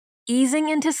Easing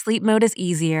into sleep mode is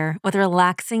easier with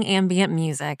relaxing ambient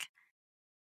music.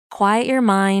 Quiet your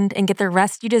mind and get the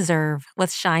rest you deserve with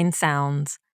Shine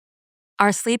Sounds.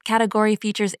 Our sleep category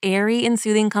features airy and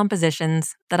soothing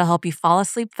compositions that'll help you fall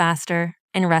asleep faster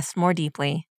and rest more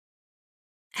deeply.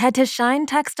 Head to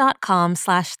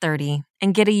shinetext.com/30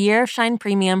 and get a year of Shine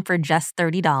Premium for just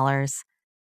 $30.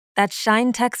 That's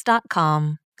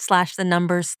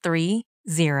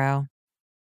shinetext.com/30.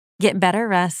 Get better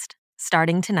rest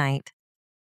starting tonight.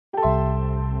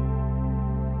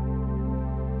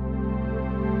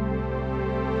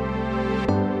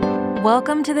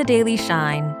 Welcome to the Daily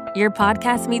Shine, your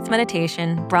podcast meets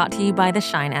meditation brought to you by the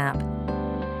Shine app.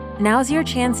 Now's your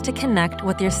chance to connect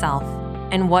with yourself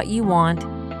and what you want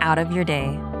out of your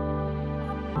day.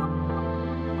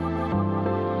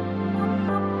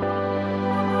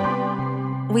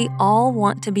 We all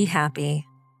want to be happy.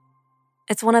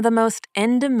 It's one of the most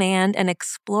in-demand and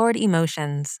explored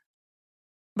emotions.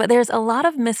 But there's a lot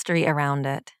of mystery around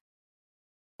it.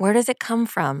 Where does it come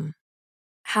from?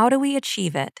 How do we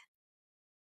achieve it?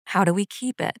 How do we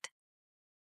keep it?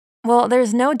 Well,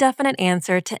 there's no definite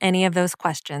answer to any of those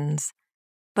questions,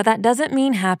 but that doesn't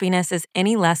mean happiness is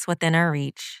any less within our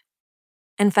reach.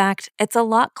 In fact, it's a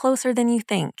lot closer than you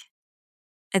think.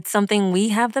 It's something we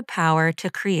have the power to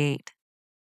create.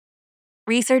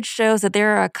 Research shows that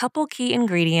there are a couple key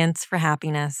ingredients for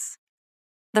happiness.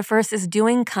 The first is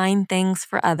doing kind things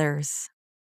for others.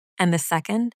 And the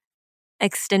second,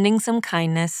 extending some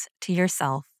kindness to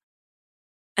yourself.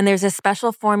 And there's a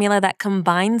special formula that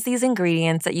combines these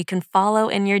ingredients that you can follow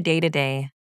in your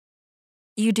day-to-day.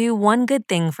 You do one good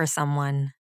thing for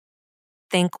someone.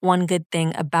 Think one good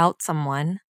thing about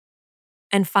someone.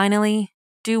 And finally,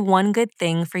 do one good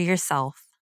thing for yourself.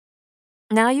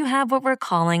 Now you have what we're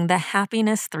calling the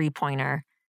Happiness Three-Pointer,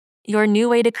 your new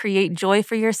way to create joy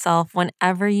for yourself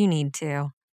whenever you need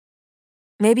to.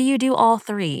 Maybe you do all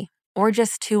three, or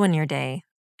just two in your day.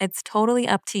 It's totally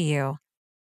up to you.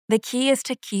 The key is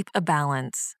to keep a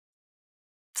balance.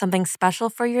 Something special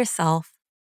for yourself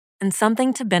and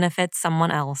something to benefit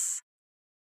someone else.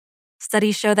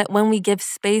 Studies show that when we give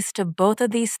space to both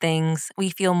of these things, we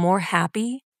feel more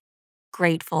happy,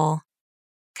 grateful,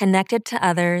 connected to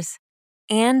others,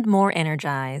 and more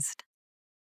energized.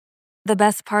 The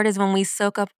best part is when we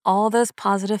soak up all those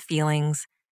positive feelings,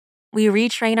 we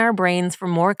retrain our brains for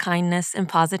more kindness and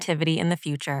positivity in the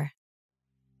future.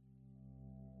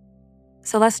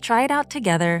 So let's try it out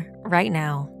together right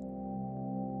now.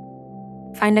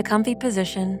 Find a comfy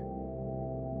position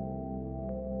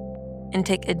and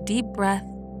take a deep breath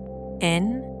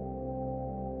in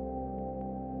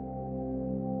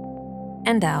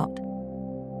and out.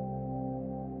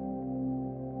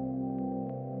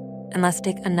 And let's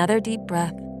take another deep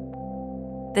breath.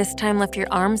 This time, lift your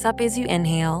arms up as you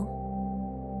inhale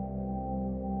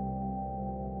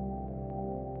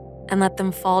and let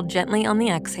them fall gently on the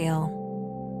exhale.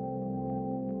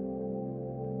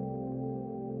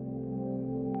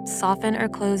 Soften or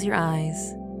close your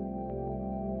eyes.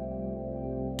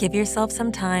 Give yourself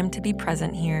some time to be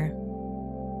present here.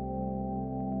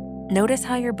 Notice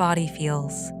how your body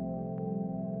feels.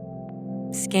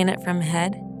 Scan it from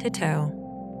head to toe.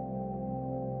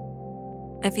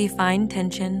 If you find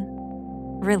tension,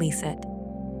 release it.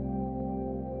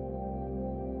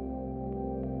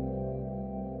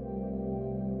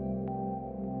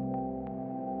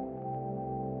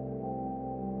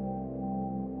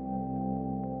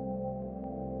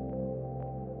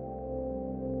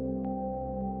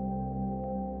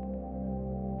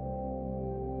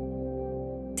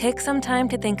 Take some time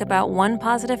to think about one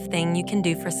positive thing you can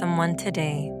do for someone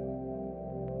today.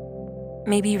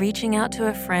 Maybe reaching out to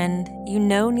a friend you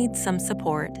know needs some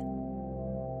support,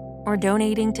 or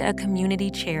donating to a community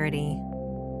charity.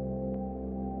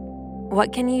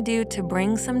 What can you do to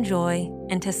bring some joy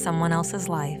into someone else's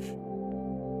life?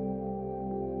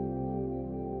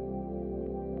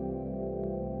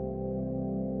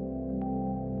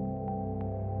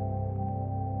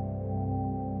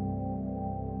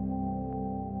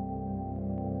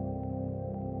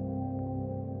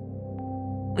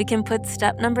 We can put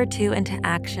step number 2 into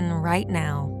action right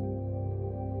now.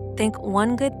 Think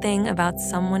one good thing about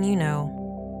someone you know.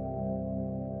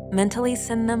 Mentally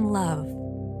send them love,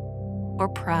 or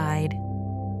pride,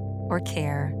 or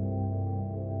care.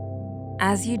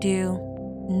 As you do,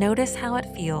 notice how it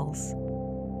feels.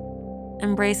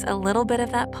 Embrace a little bit of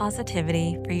that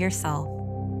positivity for yourself.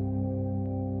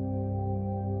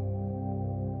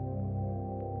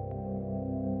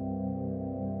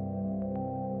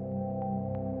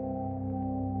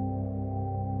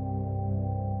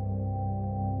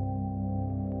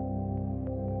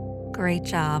 Great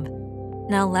job.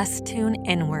 Now let's tune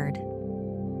inward.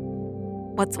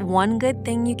 What's one good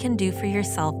thing you can do for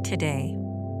yourself today?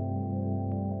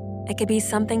 It could be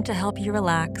something to help you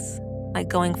relax, like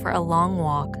going for a long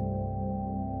walk,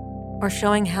 or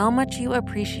showing how much you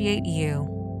appreciate you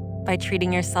by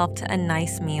treating yourself to a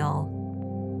nice meal.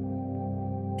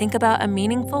 Think about a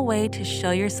meaningful way to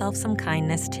show yourself some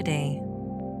kindness today.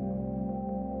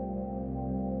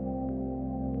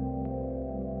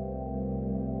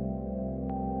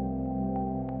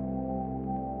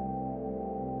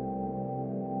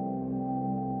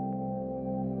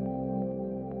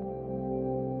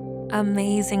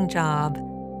 Amazing job.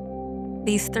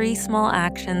 These 3 small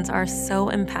actions are so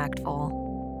impactful.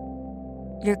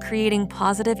 You're creating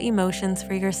positive emotions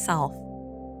for yourself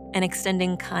and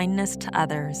extending kindness to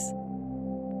others.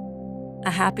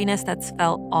 A happiness that's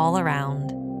felt all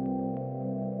around.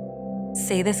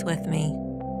 Say this with me.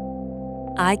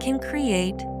 I can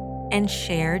create and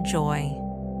share joy.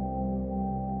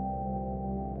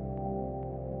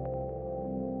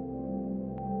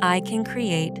 I can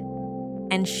create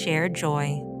and share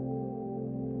joy.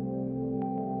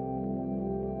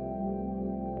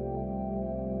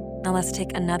 Now let's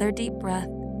take another deep breath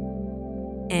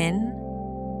in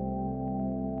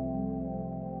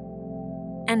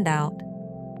and out.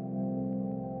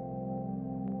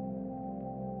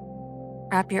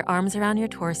 Wrap your arms around your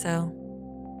torso.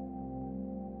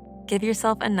 Give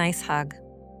yourself a nice hug.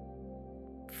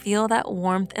 Feel that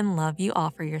warmth and love you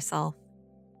offer yourself.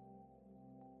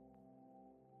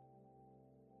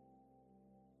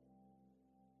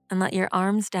 And let your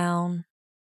arms down.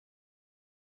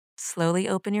 Slowly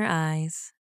open your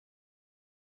eyes.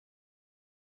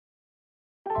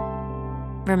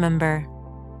 Remember,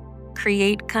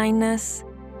 create kindness,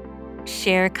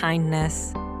 share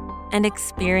kindness, and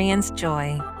experience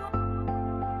joy.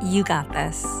 You got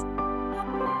this.